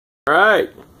Alright,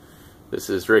 this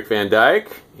is Ric Van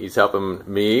Dyke. He's helping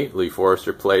me, Lee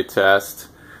Forrester, play test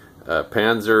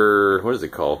Panzer, what is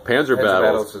it called? Panzer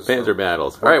Battles. Panzer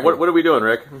Battles. Alright, what are we doing,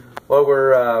 Rick? Well,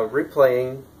 we're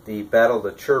replaying the Battle of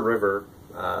the Chur River.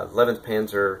 11th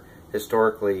Panzer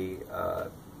historically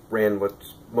ran what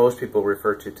most people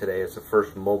refer to today as the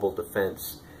first mobile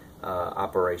defense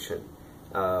operation.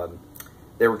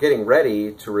 They were getting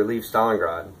ready to relieve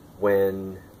Stalingrad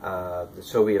when the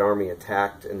Soviet army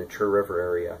attacked in the Chur River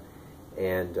area,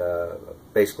 and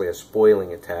basically a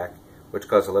spoiling attack, which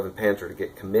caused 11th Panzer to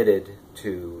get committed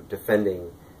to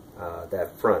defending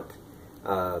that front.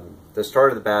 The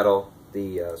start of the battle,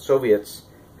 the Soviets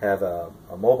have a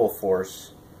mobile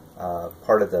force,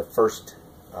 part of the 1st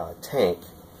Tank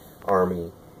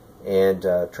Army, and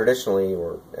traditionally,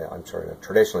 or I'm sorry, not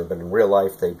traditionally, but in real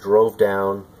life, they drove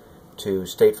down to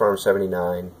State Farm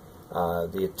 79.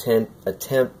 The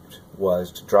attempt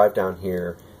was to drive down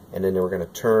here, and then they were going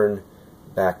to turn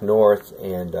back north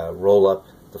and roll up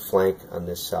the flank on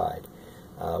this side.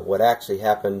 What actually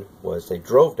happened was they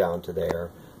drove down to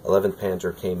there. 11th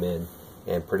Panzer came in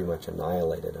and pretty much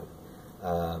annihilated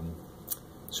them.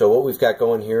 So what we've got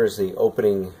going here is the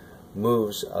opening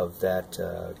moves of that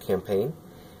campaign,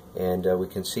 and we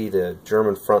can see the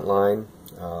German front line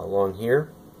along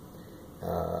here,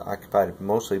 occupied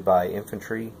mostly by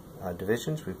infantry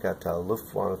divisions. We've got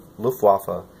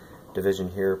Luftwaffe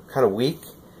division here, kind of weak,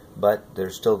 but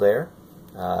they're still there,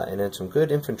 and then some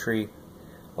good infantry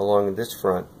along this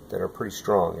front that are pretty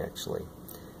strong, actually.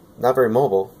 Not very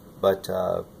mobile, but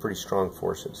pretty strong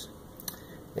forces.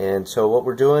 And so what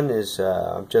we're doing is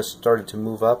I've just started to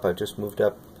move up. I just moved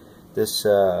up this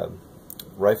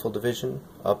rifle division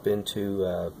up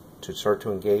into to start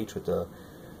to engage with the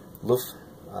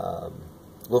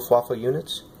Luftwaffe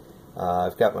units.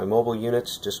 I've got my mobile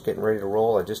units just getting ready to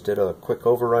roll. I just did a quick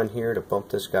overrun here to bump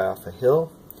this guy off a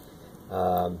hill.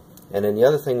 And then the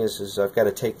other thing is I've got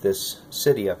to take this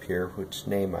city up here, which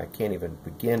name I can't even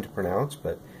begin to pronounce,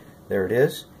 but there it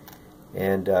is.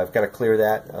 And I've got to clear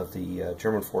that of the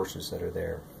German forces that are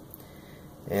there.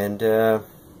 And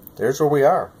there's where we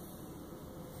are.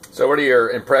 So what are your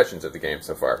impressions of the game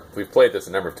so far? We've played this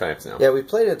a number of times now. Yeah, we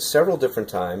played it several different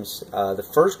times. The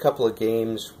first couple of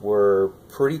games were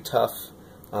pretty tough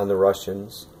on the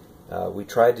Russians. We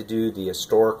tried to do the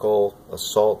historical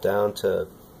assault down to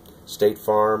State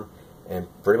Farm and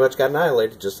pretty much got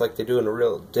annihilated, just like they did in the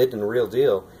real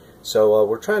deal. So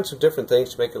we're trying some different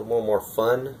things to make it a little more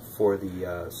fun for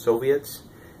the Soviets,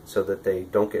 so that they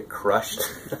don't get crushed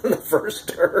on the first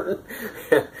turn.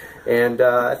 And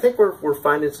I think we're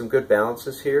finding some good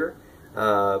balances here.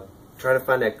 Trying to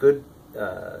find that good,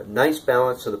 nice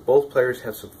balance so that both players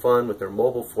have some fun with their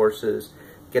mobile forces,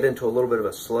 get into a little bit of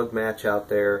a slug match out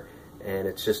there, and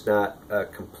it's just not a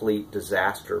complete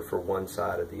disaster for one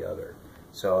side or the other.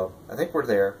 So I think we're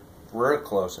there. We're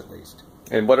close, at least.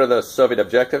 And what are the Soviet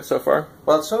objectives so far?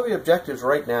 Well, the Soviet objectives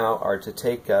right now are to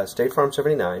take State Farm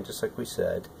 79, just like we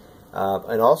said,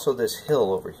 and also this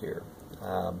hill over here.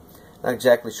 Not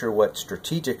exactly sure what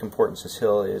strategic importance this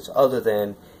hill is, other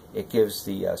than it gives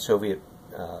the Soviet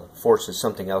forces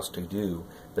something else to do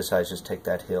besides just take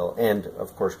that hill and,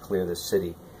 of course, clear this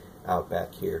city out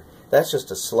back here. That's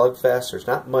just a slugfest. There's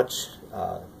not much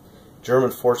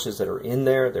German forces that are in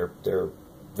there. They're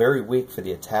very weak for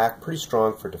the attack, pretty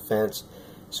strong for defense.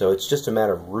 So it's just a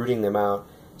matter of rooting them out,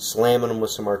 slamming them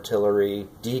with some artillery,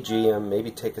 DG them,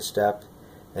 maybe take a step,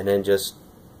 and then just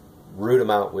root them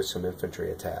out with some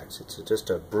infantry attacks. It's just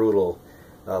a brutal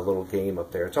little game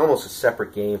up there. It's almost a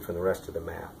separate game from the rest of the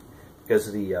map,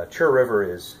 because the Chur River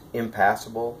is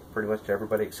impassable pretty much to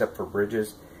everybody except for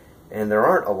bridges, and there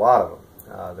aren't a lot of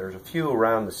them. There's a few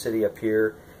around the city up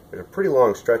here. There's a pretty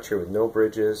long stretch here with no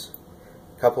bridges,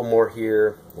 a couple more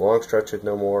here, long stretch with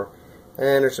no more.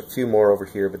 And there's a few more over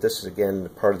here, but this is, again, the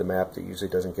part of the map that usually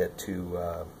doesn't get too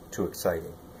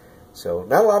exciting. So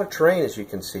not a lot of terrain, as you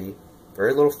can see.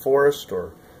 Very little forest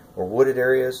or wooded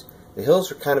areas. The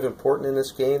hills are kind of important in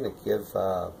this game. They give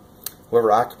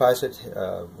whoever occupies it,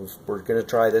 we're going to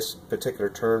try this particular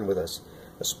turn with a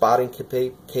spotting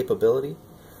capability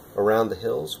around the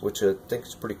hills, which I think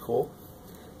is pretty cool.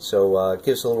 So it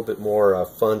gives a little bit more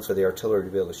fun for the artillery to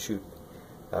be able to shoot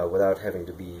without having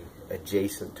to be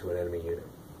adjacent to an enemy unit.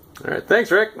 All right,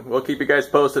 thanks, Rick. We'll keep you guys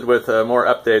posted with more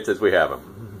updates as we have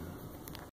them.